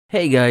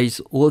Hey guys,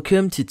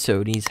 welcome to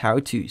Tony's How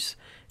To's.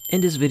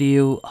 In this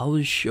video, I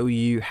will show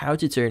you how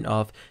to turn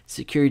off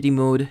security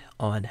mode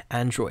on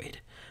Android.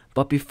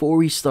 But before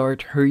we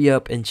start, hurry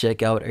up and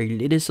check out our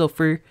latest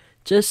offer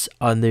just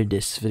under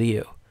this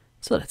video.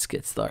 So let's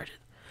get started.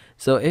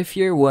 So if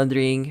you're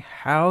wondering,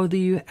 how do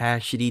you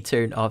actually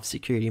turn off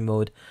security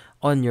mode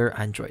on your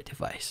Android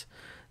device?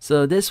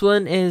 So this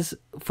one is,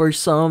 for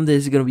some,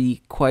 this is going to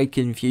be quite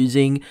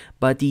confusing,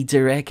 but the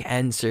direct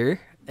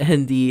answer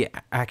and the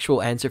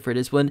actual answer for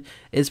this one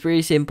is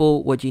pretty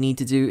simple. What you need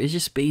to do is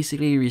just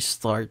basically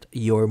restart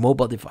your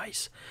mobile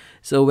device.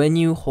 So when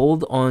you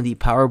hold on the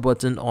power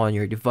button on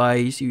your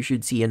device, you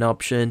should see an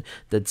option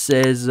that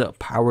says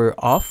power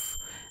off.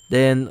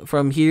 Then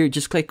from here,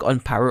 just click on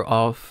power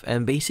off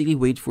and basically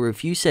wait for a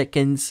few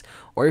seconds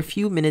or a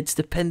few minutes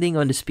depending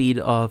on the speed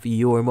of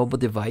your mobile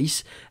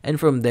device. And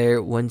from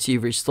there, once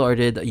you've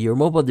restarted your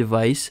mobile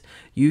device,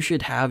 you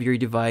should have your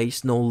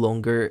device no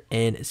longer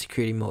in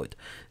security mode.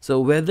 So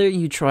whether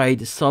you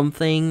tried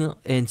something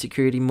in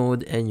security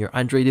mode in your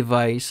Android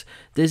device,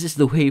 this is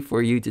the way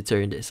for you to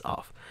turn this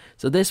off.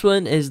 So this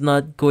one is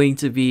not going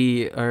to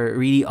be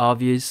really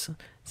obvious.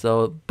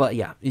 But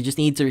yeah, you just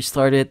need to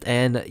restart it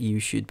and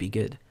you should be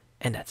good.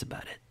 And that's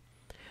about it.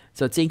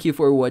 So thank you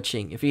for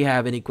watching. If you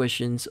have any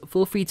questions,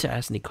 feel free to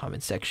ask in the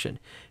comment section.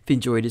 If you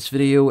enjoyed this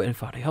video and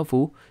found it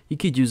helpful, you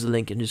could use the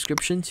link in the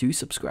description to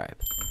subscribe.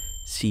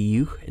 See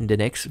you in the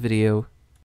next video.